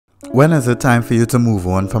When is it time for you to move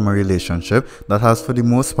on from a relationship that has for the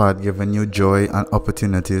most part given you joy and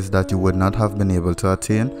opportunities that you would not have been able to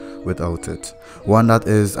attain without it? One that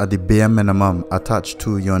is at the bare minimum attached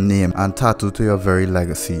to your name and tattooed to your very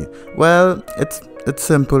legacy. Well, it's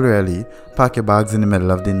simple really. Pack your bags in the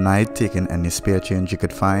middle of the night, taking any spare change you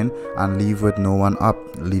could find, and leave with no one up,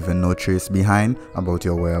 leaving no trace behind about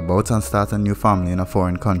your whereabouts, and start a new family in a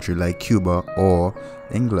foreign country like Cuba or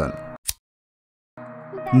England.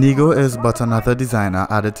 Nigo is but another designer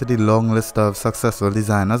added to the long list of successful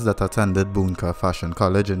designers that attended Bunka Fashion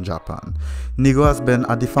College in Japan. Nigo has been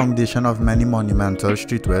at the foundation of many monumental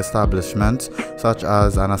streetwear establishments, such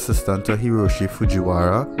as an assistant to Hiroshi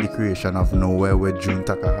Fujiwara, the creation of Nowhere with Jun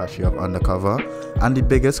Takahashi of Undercover, and the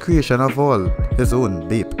biggest creation of all, his own,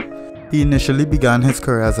 Bape. He initially began his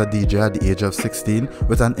career as a DJ at the age of 16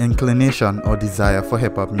 with an inclination or desire for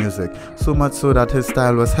hip-hop music, so much so that his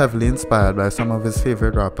style was heavily inspired by some of his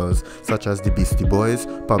favorite rappers such as the Beastie Boys,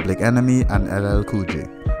 Public Enemy, and LL Cool J.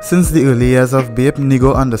 Since the early years of Bape,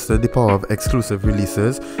 Nigo understood the power of exclusive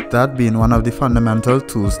releases, that being one of the fundamental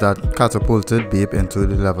tools that catapulted Bape into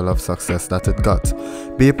the level of success that it got.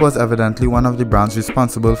 Bape was evidently one of the brands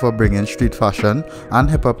responsible for bringing street fashion and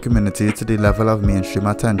hip-hop community to the level of mainstream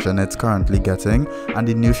attention it's currently getting and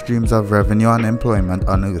the new streams of revenue and employment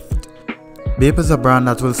unearthed. Bape is a brand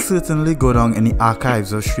that will certainly go down in the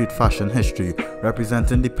archives of street fashion history,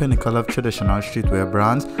 representing the pinnacle of traditional streetwear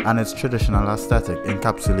brands and its traditional aesthetic,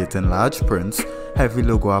 encapsulating large prints, heavy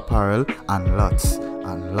logo apparel, and lots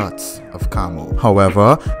of camo.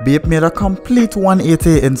 However, Bape made a complete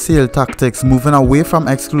 180 in sale tactics, moving away from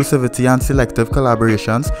exclusivity and selective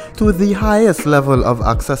collaborations to the highest level of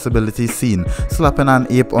accessibility seen, slapping an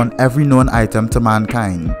ape on every known item to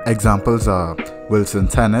mankind. Examples are Wilson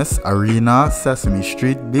Tennis, Arena, Sesame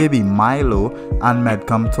Street, Baby Milo, and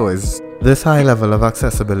Medcom Toys. This high level of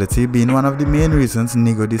accessibility being one of the main reasons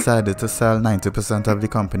Nigo decided to sell 90% of the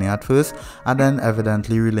company at first and then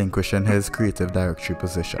evidently relinquishing his creative directory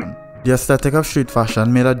position. The aesthetic of street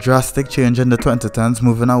fashion made a drastic change in the 2010s,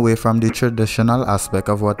 moving away from the traditional aspect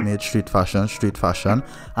of what made street fashion,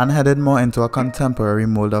 and headed more into a contemporary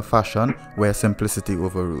mold of fashion where simplicity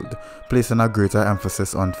overruled, placing a greater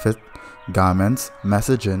emphasis on fit, garments,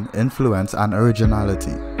 messaging, influence, and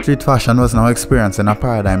originality. Street fashion was now experiencing a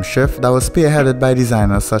paradigm shift that was spearheaded by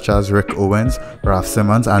designers such as Rick Owens, Ralph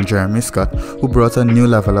Simmons, and Jeremy Scott, who brought a new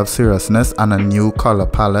level of seriousness and a new color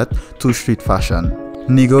palette to street fashion.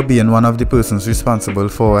 Nigo, being one of the persons responsible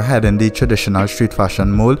for heading the traditional street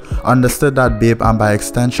fashion mold, understood that Bape and by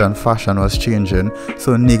extension fashion was changing,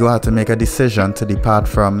 so Nigo had to make a decision to depart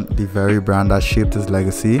from the very brand that shaped his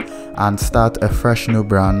legacy and start a fresh new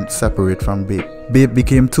brand separate from Bape. Bape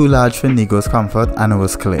became too large for Nigo's comfort, and it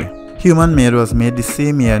was clear. Human Made was made the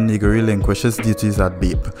same year Nigo relinquished his duties at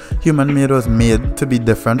Bape. Human Made was made to be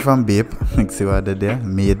different from Bape. See what I did there?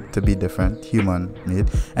 Made to be different. Human Made.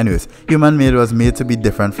 Anyways, Human Made was made to be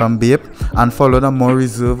different from Bape and followed a more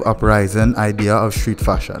reserved uprising idea of street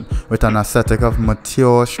fashion. With an aesthetic of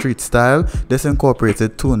mature street style, this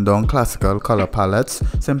incorporated toned down classical color palettes,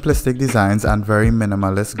 simplistic designs, and very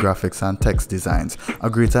minimalist graphics and text designs. A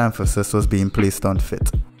greater emphasis was being placed on fit.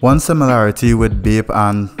 One similarity with Bape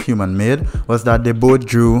and Human Made was that they both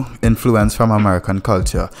drew influence from American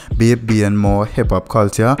culture, Bape being more hip-hop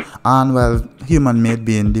culture and, well, Human Made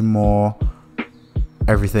being the more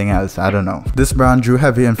everything else, I don't know. This brand drew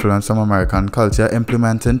heavy influence from American culture,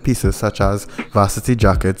 implementing pieces such as varsity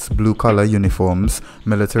jackets, blue-collar uniforms,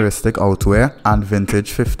 militaristic outwear, and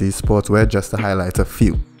vintage 50s sportswear, just to highlight a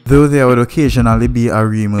few. Though there would occasionally be a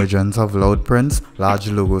re-emergence of loud prints, large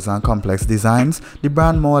logos, and complex designs, the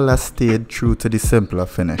brand more or less stayed true to the simpler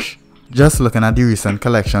finish. Just looking at the recent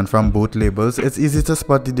collection from both labels, it's easy to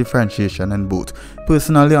spot the differentiation in both.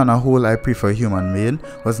 Personally, on a whole, I prefer Human Made.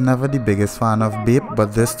 Was never the biggest fan of Bape,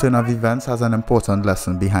 but this turn of events has an important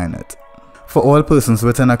lesson behind it. For all persons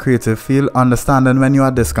within a creative field, understanding when you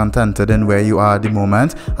are discontented in where you are at the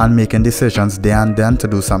moment and making decisions there and then to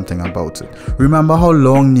do something about it. Remember how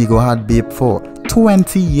long Nigo had Bape for?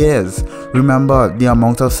 20 years. Remember the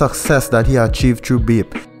amount of success that he achieved through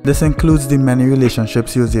Bape. This includes the many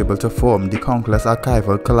relationships he was able to form, the countless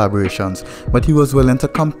archival collaborations, but he was willing to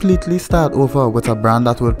completely start over with a brand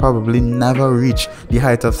that would probably never reach the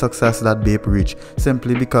height of success that Bape reached,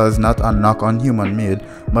 simply because not a knock on Human Made,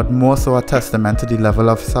 but more so a testament to the level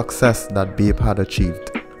of success that Bape had achieved.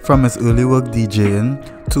 From his early work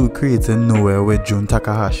DJing, to creating Nowhere with Jun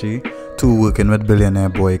Takahashi, to working with Billionaire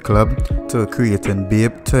Boy Club, to creating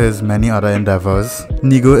Bape, to his many other endeavors,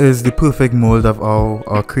 Nigo is the perfect mold of how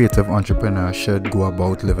a creative entrepreneur should go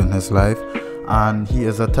about living his life. and he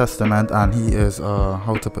is a testament, and he is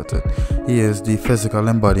how to put it, he is the physical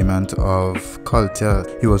embodiment of culture.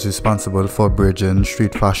 He was responsible for bridging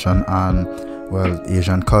street fashion and, well,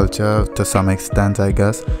 Asian culture to some extent, I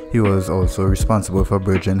guess. He was also responsible for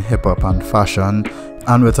bridging hip-hop and fashion,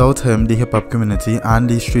 and without him, the hip-hop community and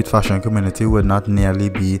the street fashion community would not nearly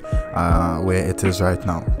be where it is right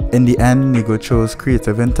now. In the end, Nigo chose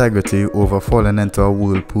creative integrity over falling into a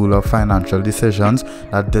whirlpool of financial decisions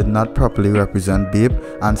that did not properly represent Bape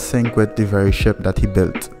and sync with the very ship that he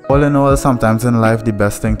built. All in all, sometimes in life the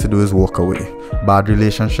best thing to do is walk away. Bad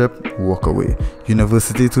relationship, walk away.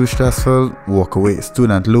 University too stressful, walk away.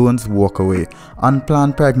 Student loans, walk away.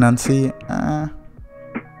 Unplanned pregnancy,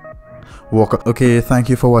 walk. Okay, thank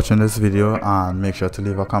you for watching this video, and make sure to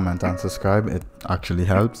leave a comment and subscribe. It actually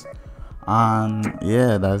helps. And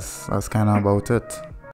yeah, that's kind of about it.